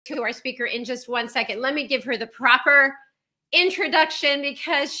to our speaker in just 1 second. Let me give her the proper introduction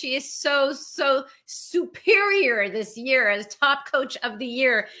because she is so superior this year as top coach of the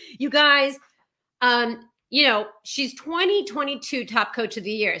year. You guys, you know, she's 2022 top coach of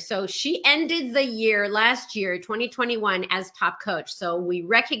the year. So she ended the year last year, 2021, as top coach. So we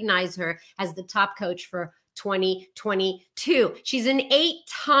recognize her as the top coach for 2022. She's an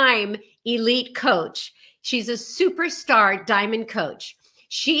 8-time elite coach. She's a superstar Diamond Coach.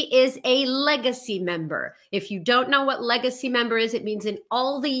 She is a legacy member. If you don't know what legacy member is, it means in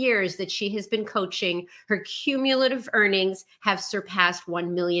all the years that she has been coaching, her cumulative earnings have surpassed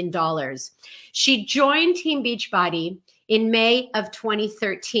 $1 million. She joined Team Beachbody in May of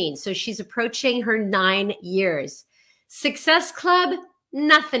 2013. So she's approaching her 9 years. Success Club,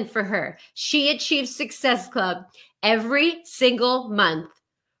 nothing for her. She achieves Success Club every single month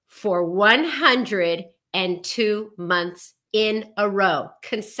for 102 months in a row,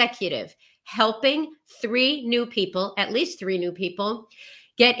 consecutive, helping 3 new people, at least 3 new people,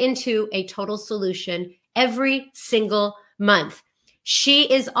 get into a total solution every single month.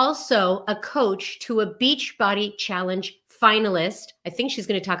 She is also a coach to a Beachbody Challenge finalist. I think she's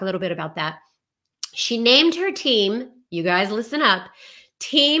going to talk a little bit about that. She named her team, you guys listen up,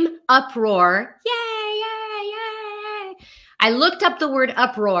 Team Uproar. Yay, yay, yay. I looked up the word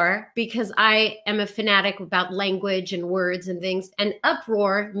uproar because I am a fanatic about language and words and things. And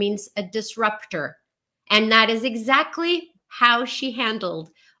uproar means a disruptor. And that is exactly how she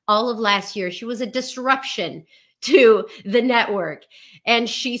handled all of last year. She was a disruption to the network. And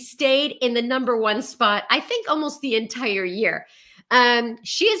she stayed in the #1 spot, I think almost the entire year.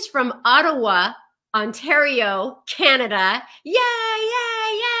 She is from Ottawa, Ontario, Canada. Yay,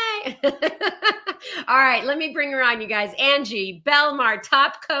 yay, yay. All right, let me bring her on, you guys. Angie Bellemare,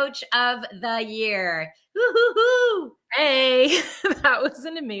 top coach of the year. Woo-hoo-hoo. Hey, that was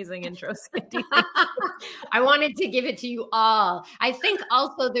an amazing intro, Cindy. I wanted to give it to you all. I think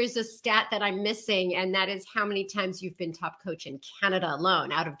also there's a stat that I'm missing, and that is how many times you've been top coach in Canada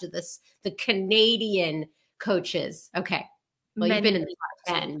alone out of the Canadian coaches. Okay. Well, you've been in the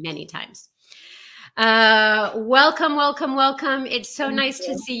top 10 many times. Welcome, welcome, welcome. It's so nice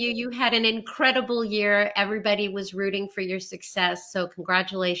to see you. You had an incredible year. Everybody was rooting for your success. So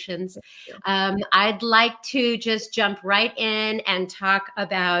congratulations. I'd like to just jump right in and talk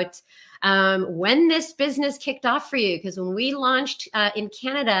about when this business kicked off for you. Because when we launched in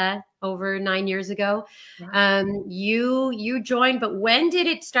Canada over 9 years ago, you joined, but when did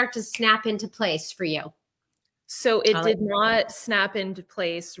it start to snap into place for you? So it did not snap into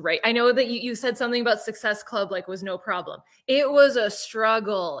place, right? I know that you said something about Success Club, like was no problem. It was a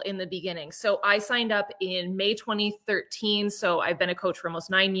struggle in the beginning. So I signed up in May 2013. So I've been a coach for almost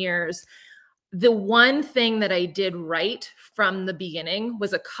 9 years. The one thing that I did right from the beginning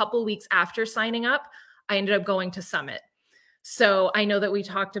was a couple weeks after signing up, I ended up going to Summit. So I know that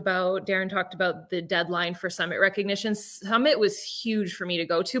Darren talked about the deadline for Summit recognition. Summit was huge for me to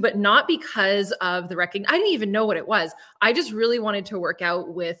go to, but not because of the recognition. I didn't even know what it was. I just really wanted to work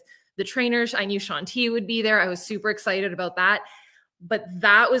out with the trainers. I knew Shanti would be there. I was super excited about that. But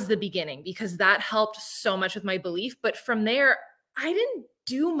that was the beginning because that helped so much with my belief. But from there, I didn't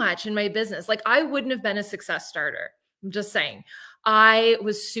do much in my business. Like I wouldn't have been a success starter. I'm just saying. I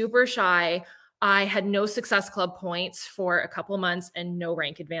was super shy. I had no Success Club points for a couple months and no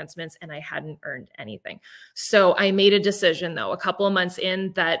rank advancements, and I hadn't earned anything. So I made a decision though, a couple of months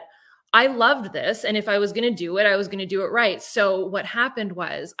in, that I loved this. And if I was going to do it, I was going to do it right. So what happened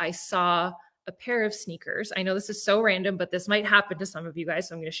was I saw a pair of sneakers. I know this is so random, but this might happen to some of you guys.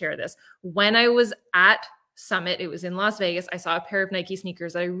 So I'm going to share this. When I was at Summit, it was in Las Vegas. I saw a pair of Nike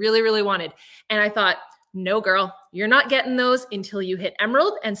sneakers that I really, really wanted. And I thought, no, girl, you're not getting those until you hit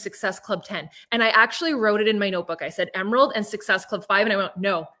Emerald and Success Club 10. And I actually wrote it in my notebook. I said Emerald and Success Club 5. And I went,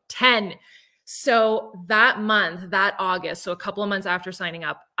 no, 10. So that month, that August, so a couple of months after signing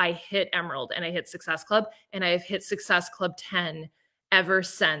up, I hit Emerald and I hit Success Club, and I have hit Success Club 10 ever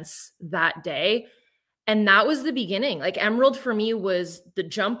since that day. And that was the beginning. Like Emerald for me was the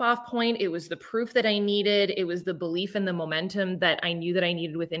jump off point. It was the proof that I needed. It was the belief and the momentum that I knew that I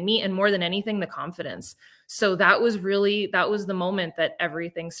needed within me. And more than anything, the confidence. So that was the moment that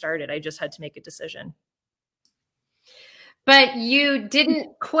everything started. I just had to make a decision. But you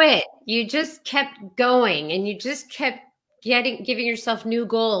didn't quit. You just kept going, and you just kept giving yourself new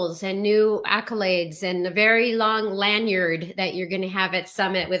goals and new accolades and a very long lanyard that you're going to have at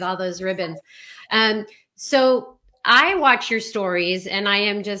Summit with all those ribbons. So I watch your stories and I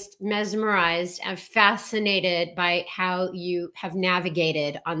am just mesmerized and fascinated by how you have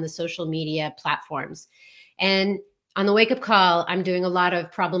navigated on the social media platforms. And on the wake up call, I'm doing a lot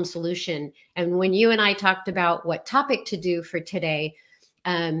of problem solution. And when you and I talked about what topic to do for today,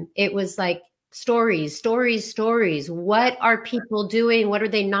 it was like stories, stories, stories. What are people doing? What are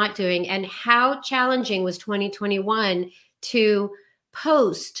they not doing? And how challenging was 2021 to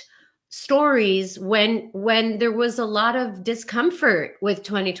post stories when there was a lot of discomfort with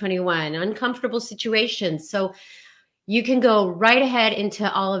 2021, uncomfortable situations. So you can go right ahead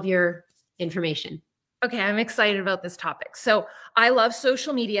into all of your information. Okay, I'm excited about this topic. So I love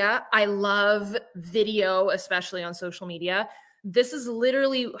social media. I love video, especially on social media. This is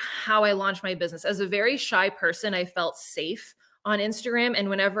literally how I launched my business. As a very shy person, I felt safe on Instagram. And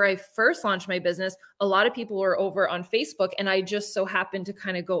whenever I first launched my business, a lot of people were over on Facebook. And I just so happened to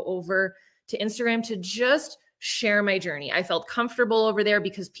kind of go over to Instagram to just share my journey. I felt comfortable over there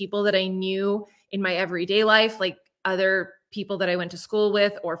because people that I knew in my everyday life, like other people that I went to school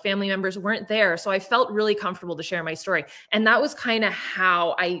with or family members, weren't there. So I felt really comfortable to share my story. And that was kind of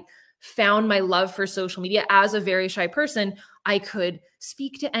how I found my love for social media. As a very shy person, I could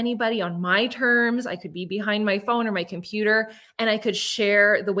speak to anybody on my terms. I could be behind my phone or my computer, and I could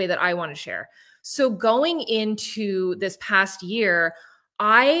share the way that I want to share. So going into this past year,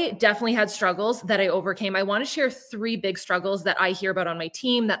 I definitely had struggles that I overcame. I want to share 3 big struggles that I hear about on my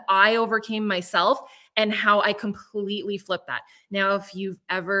team that I overcame myself, and how I completely flipped that. Now, if you've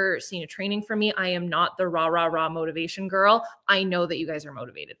ever seen a training from me, I am not the rah, rah, rah motivation girl. I know that you guys are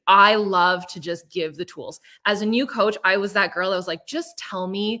motivated. I love to just give the tools. As a new coach, I was that girl. I was like, just tell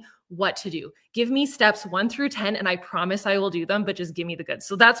me what to do. Give me steps 1 through 10, and I promise I will do them, but just give me the goods.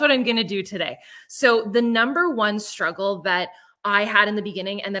 So that's what I'm going to do today. So the number 1 struggle that I had in the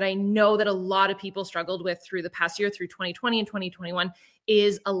beginning, and that I know that a lot of people struggled with through the past year, through 2020 and 2021,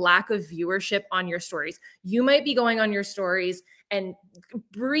 is a lack of viewership on your stories. You might be going on your stories and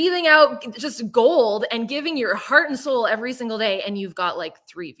breathing out just gold and giving your heart and soul every single day, and you've got like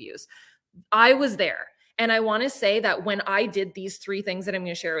 3 views. I was there. And I want to say that when I did these 3 things that I'm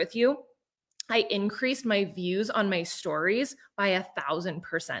going to share with you, I increased my views on my stories by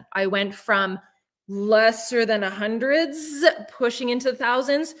 1,000%. I went from lesser than hundreds pushing into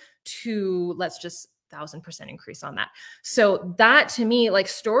thousands to, let's just 1,000% increase on that. So that, to me, like,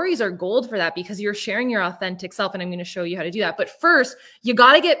 stories are gold for that, because you're sharing your authentic self, and I'm going to show you how to do that. But first, you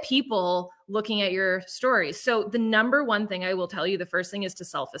got to get people looking at your stories. So the number 1 thing I will tell you, the first thing, is to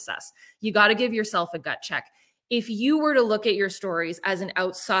self-assess. You got to give yourself a gut check. If you were to look at your stories as an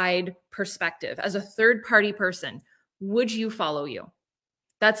outside perspective, as a third-party person, would you follow you?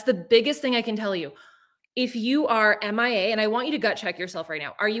 That's the biggest thing I can tell you. If you are MIA, and I want you to gut check yourself right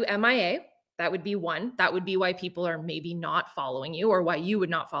now. Are you MIA? That would be 1. That would be why people are maybe not following you, or why you would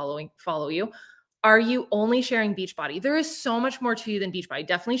not follow you. Are you only sharing Beachbody? There is so much more to you than Beachbody.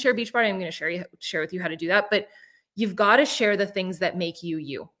 Definitely share Beachbody. I'm going to share with you how to do that. But you've got to share the things that make you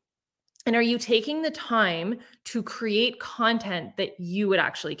you. And are you taking the time to create content that you would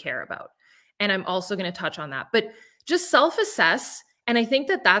actually care about? And I'm also going to touch on that. But just self-assess. And I think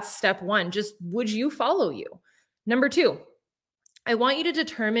that that's step 1. Just, would you follow you? Number 2, I want you to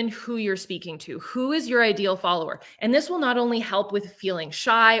determine who you're speaking to. Who is your ideal follower? And this will not only help with feeling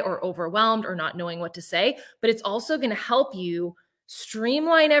shy or overwhelmed or not knowing what to say, but it's also going to help you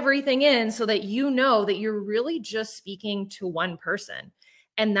streamline everything in so that you know that you're really just speaking to one person.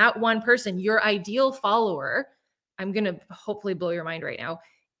 And that one person, your ideal follower, I'm going to hopefully blow your mind right now.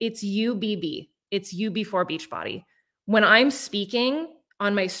 It's you, BB. It's you before Beachbody. When I'm speaking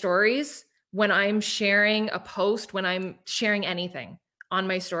on my stories, when I'm sharing a post, when I'm sharing anything on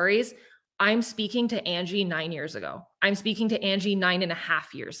my stories, I'm speaking to Angie 9 years ago. I'm speaking to Angie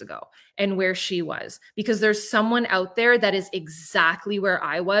 9.5 years ago, and where she was, because there's someone out there that is exactly where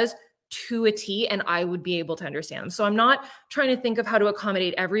I was to a T, and I would be able to understand them. So I'm not trying to think of how to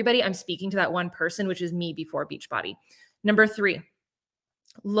accommodate everybody. I'm speaking to that one person, which is me before Beachbody. Number 3,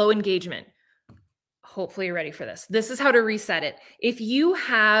 low engagement. Hopefully you're ready for this. This is how to reset it. If you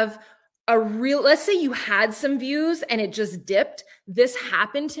have let's say you had some views and it just dipped. This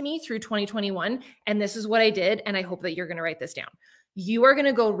happened to me through 2021, and this is what I did. And I hope that you're going to write this down. You are going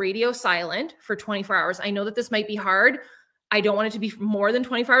to go radio silent for 24 hours. I know that this might be hard. I don't want it to be more than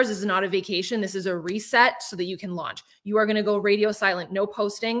 24 hours. This is not a vacation. This is a reset so that you can launch. You are going to go radio silent, no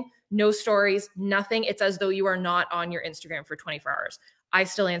posting, no stories, nothing. It's as though you are not on your Instagram for 24 hours. I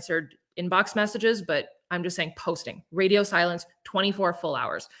still answered inbox messages, but I'm just saying posting, radio silence, 24 full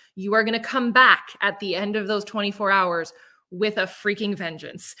hours. You are going to come back at the end of those 24 hours with a freaking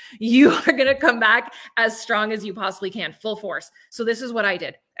vengeance. You are going to come back as strong as you possibly can, full force. So this is what I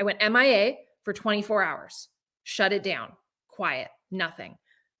did. I went MIA for 24 hours, shut it down, quiet, nothing.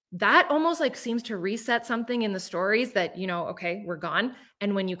 that almost like seems to reset something in the stories that, you know, okay, we're gone.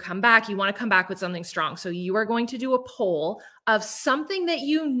 And when you come back, you want to come back with something strong. So you are going to do a poll of something that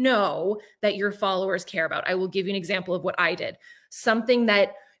you know that your followers care about. I will give you an example of what I did. Something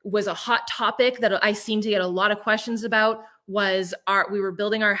that was a hot topic that I seem to get a lot of questions about was we were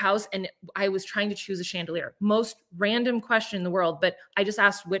building our house and I was trying to choose a chandelier. Most random question in the world, but I just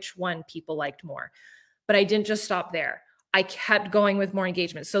asked which one people liked more. But I didn't just stop there. I kept going with more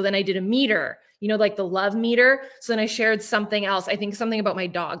engagement. So then I did a meter, you know, like the love meter. So then I shared something else. I think something about my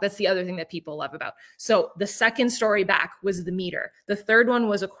dog. That's the other thing that people love about. So the second story back was the meter. The third one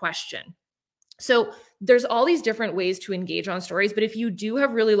was a question. So there's all these different ways to engage on stories, but if you do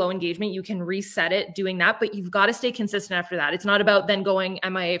have really low engagement, you can reset it doing that, but you've got to stay consistent after that. It's not about then going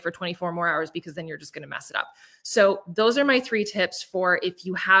MIA for 24 more hours because then you're just going to mess it up. So those are my 3 tips for if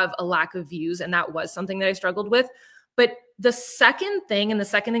you have a lack of views, and that was something that I struggled with. But the second thing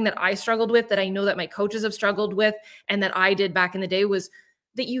that I struggled with, that I know that my coaches have struggled with, and that I did back in the day, was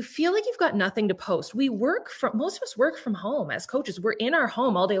that you feel like you've got nothing to post. Most of us work from home as coaches. We're in our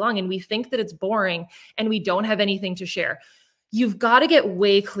home all day long and we think that it's boring and we don't have anything to share. You've got to get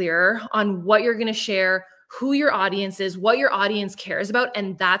way clearer on what you're going to share, who your audience is, what your audience cares about,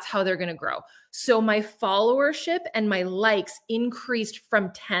 and that's how they're going to grow. So my followership and my likes increased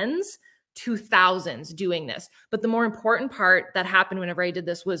from tens to thousands doing this. But the more important part that happened whenever I did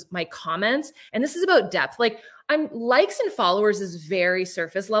this was my comments. And this is about depth. Like likes and followers is very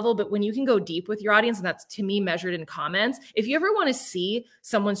surface level, but when you can go deep with your audience, and that's to me measured in comments, if you ever want to see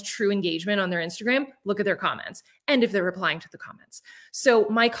someone's true engagement on their Instagram, look at their comments and if they're replying to the comments. So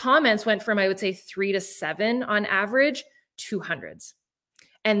my comments went from, I would say 3 to 7 on average to hundreds.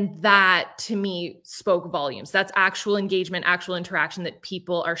 And that to me spoke volumes. That's actual engagement, actual interaction, that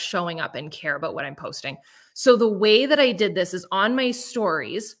people are showing up and care about what I'm posting. So the way that I did this is on my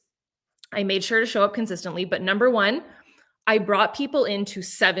stories, I made sure to show up consistently. But number 1, I brought people into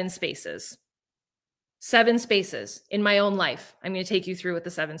 7 spaces. 7 spaces in my own life. I'm going to take you through what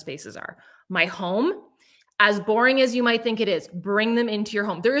the 7 spaces are. My home, as boring as you might think it is, bring them into your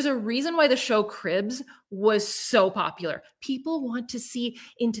home. There is a reason why the show Cribs was so popular. People want to see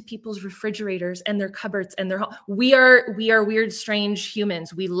into people's refrigerators and their cupboards and their home. We are weird, strange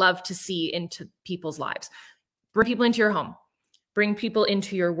humans. We love to see into people's lives. Bring people into your home. Bring people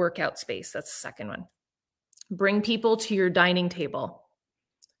into your workout space. That's the second one. Bring people to your dining table.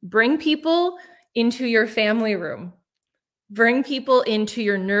 Bring people into your family room. Bring people into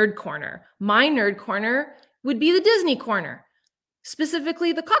your nerd corner. My nerd corner would be the Disney corner,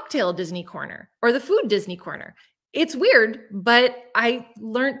 specifically the cocktail Disney corner or the food Disney corner. It's weird, but I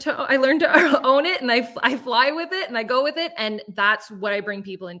learned to own it, and I fly with it and I go with it. And that's what I bring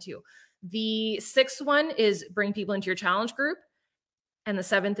people into. The 6th one is bring people into your challenge group. And the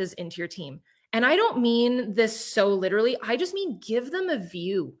 7th is into your team. And I don't mean this so literally. I just mean give them a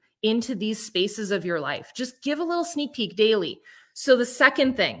view into these spaces of your life. Just give a little sneak peek daily. So the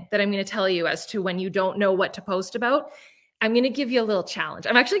second thing that I'm going to tell you as to when you don't know what to post about, I'm going to give you a little challenge.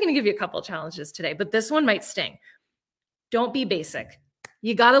 I'm actually going to give you a couple of challenges today, but this one might sting. Don't be basic.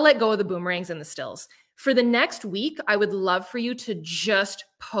 You got to let go of the boomerangs and the stills. For the next week, I would love for you to just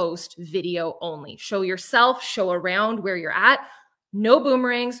post video only. Show yourself, show around where you're at. No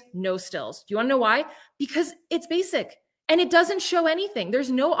boomerangs, no stills. Do you want to know why? Because it's basic. And it doesn't show anything.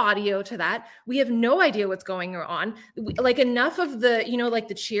 There's no audio to that. We have no idea what's going on. Like enough of the, like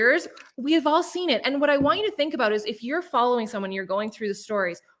the cheers, we have all seen it. And what I want you to think about is if you're following someone, you're going through the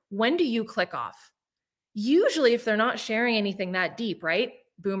stories, when do you click off? Usually if they're not sharing anything that deep, right?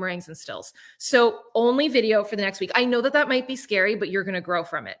 Boomerangs and stills. So only video for the next week. I know that might be scary, but you're going to grow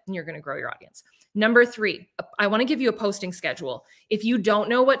from it and you're going to grow your audience. Number 3, I want to give you a posting schedule. If you don't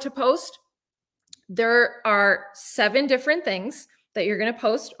know what to post, there are 7 different things that you're going to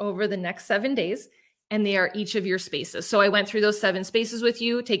post over the next 7 days, and they are each of your spaces. So I went through those 7 spaces with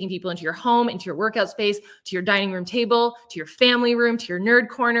you, taking people into your home, into your workout space, to your dining room table, to your family room, to your nerd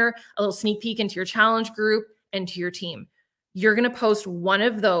corner, a little sneak peek into your challenge group, and to your team. You're going to post one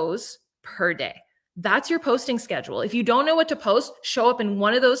of those per day. That's your posting schedule. If you don't know what to post, show up in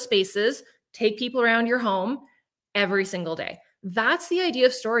one of those spaces, take people around your home every single day. That's the idea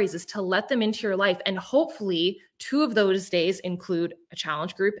of stories, is to let them into your life. And hopefully 2 of those days include a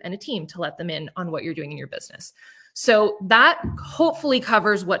challenge group and a team to let them in on what you're doing in your business. So that hopefully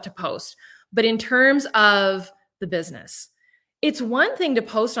covers what to post. But in terms of the business, it's one thing to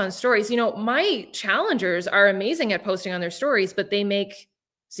post on stories. My challengers are amazing at posting on their stories, but they make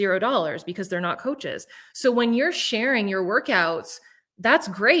 $0 because they're not coaches. So when you're sharing your workouts, That's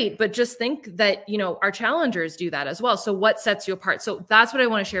great. But just think that, you know, our challengers do that as well. So what sets you apart? So that's what I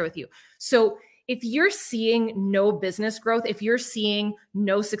want to share with you. So if you're seeing no business growth, if you're seeing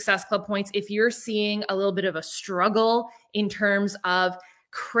no Success Club points, if you're seeing a little bit of a struggle in terms of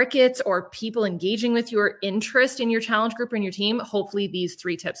crickets or people engaging with your interest in your challenge group or in your team, hopefully these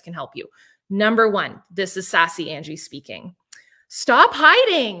 3 tips can help you. Number 1, this is Sassy Angie speaking. Stop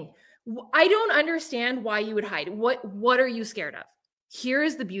hiding. I don't understand why you would hide. What are you scared of? Here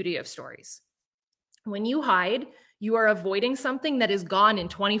is the beauty of stories. When you hide, you are avoiding something that is gone in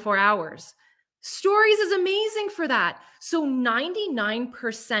 24 hours. Stories is amazing for that. So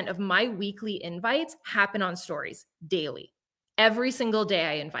 99% of my weekly invites happen on stories daily. Every single day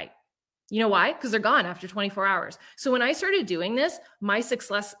I invite. You know why? Because they're gone after 24 hours. So when I started doing this, my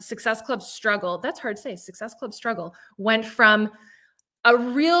Success Club struggle, that's hard to say, Success Club struggle, went from a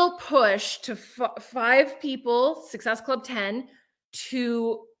real push to 5 people, Success Club 10,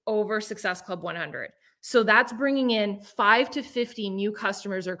 to over Success Club 100. So that's bringing in 5 to 50 new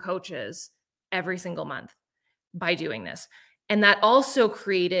customers or coaches every single month by doing this. And that also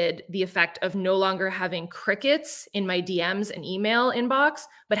created the effect of no longer having crickets in my DMs and email inbox,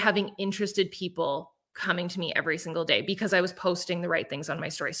 but having interested people coming to me every single day because I was posting the right things on my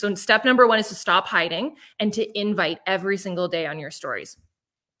stories. So step number 1 is to stop hiding and to invite every single day on your stories.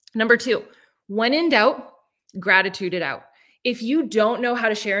 Number 2, when in doubt, gratitude it out. If you don't know how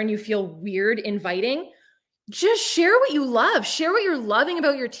to share and you feel weird inviting, just share what you love. Share what you're loving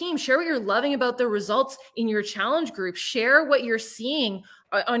about your team. Share what you're loving about the results in your challenge group. Share what you're seeing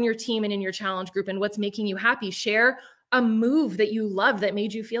on your team and in your challenge group and what's making you happy. Share a move that you love that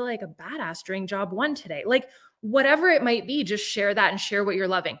made you feel like a badass during job 1 today. Like whatever it might be, just share that and share what you're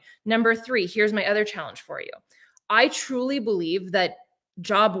loving. Number 3, here's my other challenge for you. I truly believe that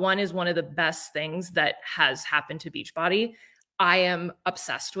job 1 is one of the best things that has happened to Beachbody. I am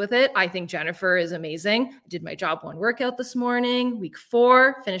obsessed with it. I think Jennifer is amazing. I did my job 1 workout this morning, week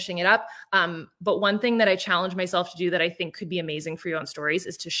 4, finishing it up. But one thing that I challenge myself to do that I think could be amazing for you on stories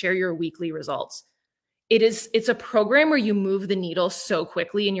is to share your weekly results. It's a program where you move the needle so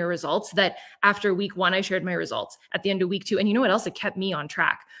quickly in your results that after week 1, I shared my results. At the end of week 2, and you know what else? It kept me on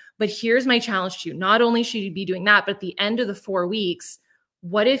track. But here's my challenge to you. Not only should you be doing that, but at the end of the 4 weeks,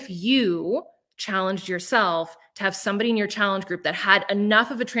 what if you challenged yourself to have somebody in your challenge group that had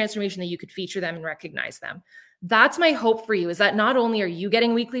enough of a transformation that you could feature them and recognize them? That's my hope for you, is that not only are you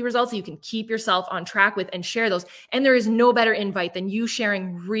getting weekly results, you can keep yourself on track with and share those. And there is no better invite than you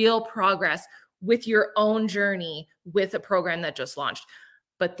sharing real progress with your own journey with a program that just launched.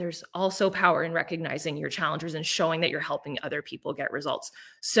 But there's also power in recognizing your challengers and showing that you're helping other people get results.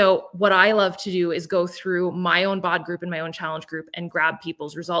 So what I love to do is go through my own bod group and my own challenge group and grab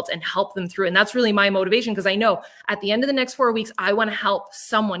people's results and help them through. And that's really my motivation, because I know at the end of the next 4 weeks, I want to help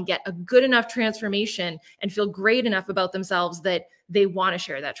someone get a good enough transformation and feel great enough about themselves that they want to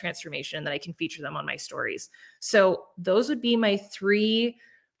share that transformation and that I can feature them on my stories. So those would be my 3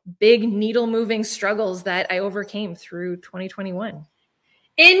 big needle moving struggles that I overcame through 2021.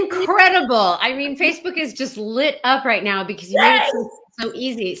 Incredible. I mean, Facebook is just lit up right now because you made it so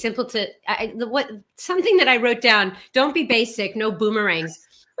easy, simple to, something that I wrote down, don't be basic, no boomerangs.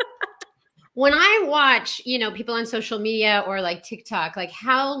 When I watch, people on social media or like TikTok, like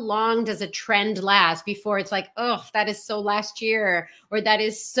how long does a trend last before it's like, oh, that is so last year, or that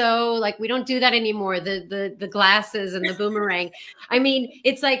is so like, we don't do that anymore. The glasses and the boomerang. I mean,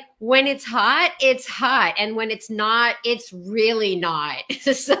 it's like when it's hot. And when it's not, it's really not.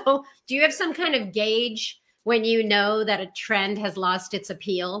 So do you have some kind of gauge when you know that a trend has lost its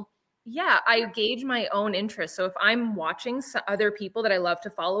appeal? Yeah, I gauge my own interest. So if I'm watching other people that I love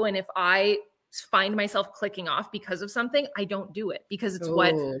to follow, and if I find myself clicking off because of something, I don't do it because it's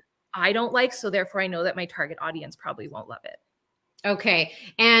what I don't like. So therefore I know that my target audience probably won't love it. Okay.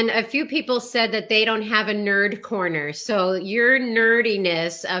 And a few people said that they don't have a nerd corner. So your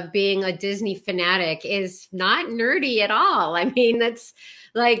nerdiness of being a Disney fanatic is not nerdy at all. I mean, that's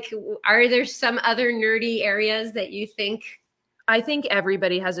like, are there some other nerdy areas that you think? I think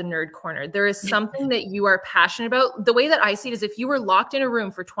everybody has a nerd corner. There is something that you are passionate about. The way that I see it is, if you were locked in a room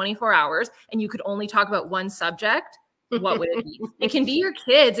for 24 hours and you could only talk about one subject, what would it be? It can be your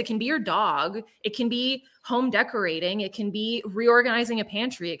kids. It can be your dog. It can be home decorating. It can be reorganizing a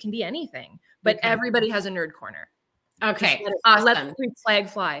pantry. It can be anything, but everybody has a nerd corner. Okay. Awesome. Let the flag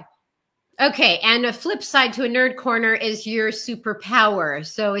fly. Okay. And a flip side to a nerd corner is your superpower.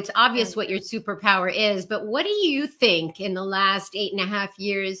 So it's obvious what your superpower is, but what do you think in the last 8.5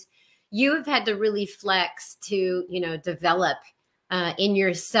 years you've had to really flex to, develop in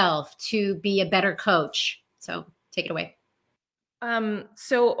yourself to be a better coach? So take it away.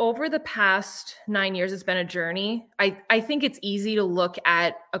 So over the past 9 years, it's been a journey. I think it's easy to look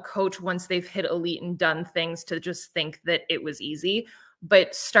at a coach once they've hit elite and done things to just think that it was easy.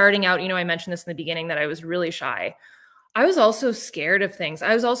 But starting out, I mentioned this in the beginning that I was really shy. I was also scared of things.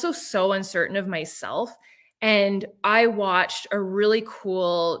 I was also so uncertain of myself. And I watched a really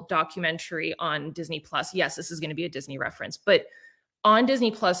cool documentary on Disney Plus. Yes, this is going to be a Disney reference, but on Disney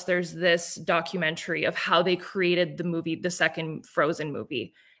Plus, there's this documentary of how they created the movie, the second Frozen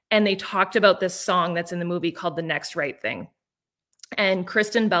movie. And they talked about this song that's in the movie called The Next Right Thing. And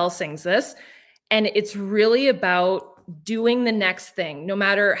Kristen Bell sings this. And it's really about doing the next thing, no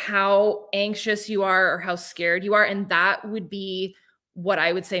matter how anxious you are or how scared you are. And that would be what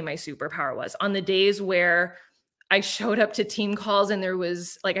I would say my superpower was. On the days where I showed up to team calls and there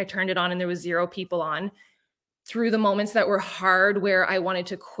was I turned it on and there was 0 people on, through the moments that were hard, where I wanted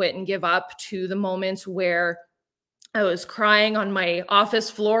to quit and give up, to the moments where I was crying on my office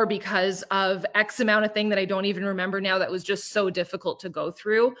floor because of X amount of thing that I don't even remember now that was just so difficult to go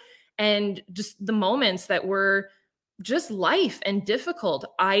through. And just the moments that were just life and difficult,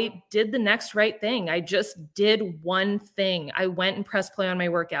 I did the next right thing. I just did one thing. I went and pressed play on my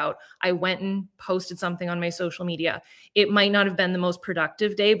workout. I went and posted something on my social media. It might not have been the most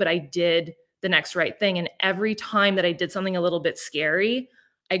productive day, but I did the next right thing. And every time that I did something a little bit scary,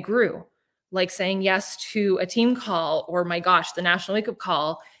 I grew, like saying yes to a team call, or my gosh, the national wake up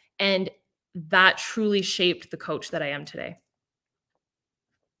call. And that truly shaped the coach that I am today.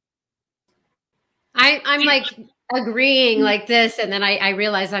 I'm like agreeing like this, and then I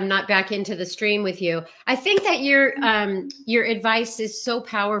realize I'm not back into the stream with you. I think that your advice is so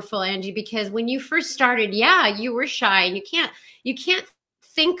powerful, Angie, because when you first started, yeah, you were shy, and you can't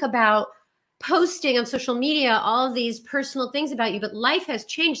think about posting on social media all of these personal things about you, but life has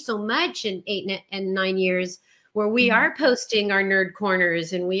changed so much in 8 and 9 years, where we are posting our nerd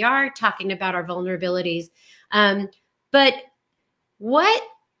corners and we are talking about our vulnerabilities. But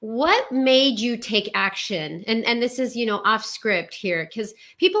what made you take action? And this is, off script here, because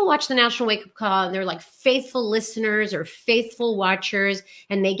people watch the National Wake Up Call and they're like faithful listeners or faithful watchers,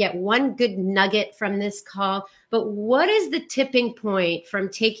 and they get one good nugget from this call. But what is the tipping point from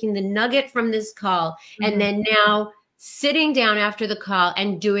taking the nugget from this call and then now sitting down after the call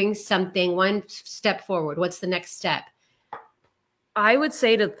and doing something one step forward? What's the next step? I would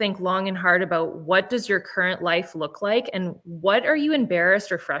say to think long and hard about, what does your current life look like, and what are you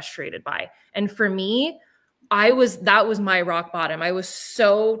embarrassed or frustrated by? And for me, that was my rock bottom. I was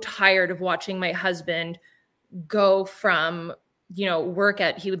so tired of watching my husband go from, he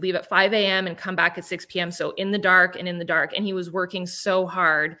would leave at 5 a.m. and come back at 6 p.m. So in the dark. And he was working so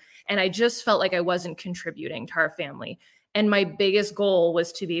hard. And I just felt like I wasn't contributing to our family. And my biggest goal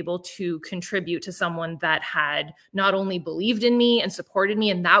was to be able to contribute to someone that had not only believed in me and supported me.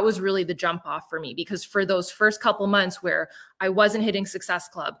 And that was really the jump off for me, because for those first couple months where I wasn't hitting Success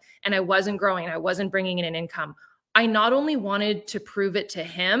Club and I wasn't growing and I wasn't bringing in an income, I not only wanted to prove it to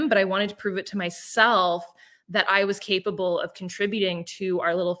him, but I wanted to prove it to myself that I was capable of contributing to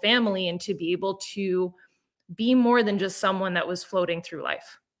our little family and to be able to be more than just someone that was floating through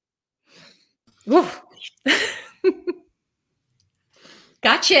life. Woof.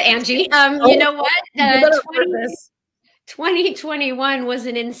 Gotcha, Angie. You know what? 2021 was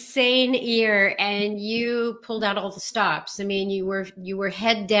an insane year, and you pulled out all the stops. I mean, you were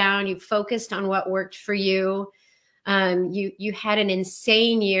head down. You focused on what worked for you. You had an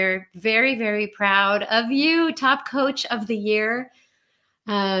insane year. Very, very proud of you. Top coach of the year.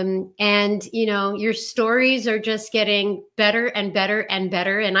 And your stories are just getting better and better and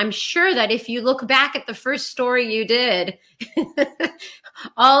better. And I'm sure that if you look back at the first story you did,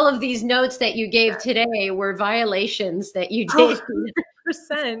 all of these notes that you gave today were violations that you did.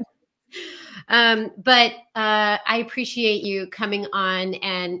 100%. But I appreciate you coming on,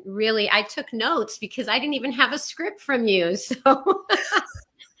 and really, I took notes because I didn't even have a script from you. So,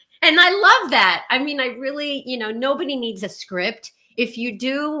 and I love that. I mean, I really, nobody needs a script. If you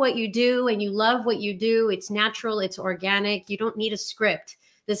do what you do and you love what you do, it's natural, it's organic. You don't need a script.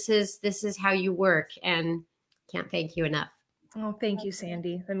 This is how you work, and can't thank you enough. Oh, thank you,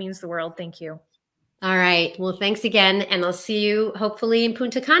 Sandy. That means the world. Thank you. All right. Well, thanks again. And I'll see you hopefully in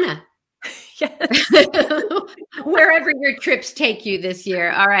Punta Cana. Yes. Wherever your trips take you this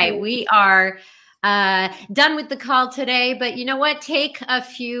year. All right. We are done with the call today, but you know what? Take a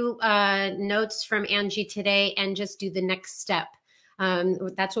few notes from Angie today and just do the next step.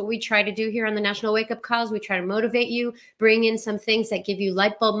 That's what we try to do here on the National Wake Up Calls. We try to motivate you, bring in some things that give you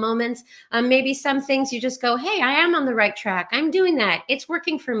light bulb moments. Maybe some things you just go, hey, I am on the right track. I'm doing that. It's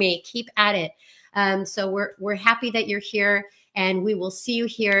working for me. Keep at it. So we're happy that you're here. And we will see you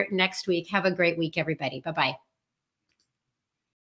here next week. Have a great week, everybody. Bye-bye.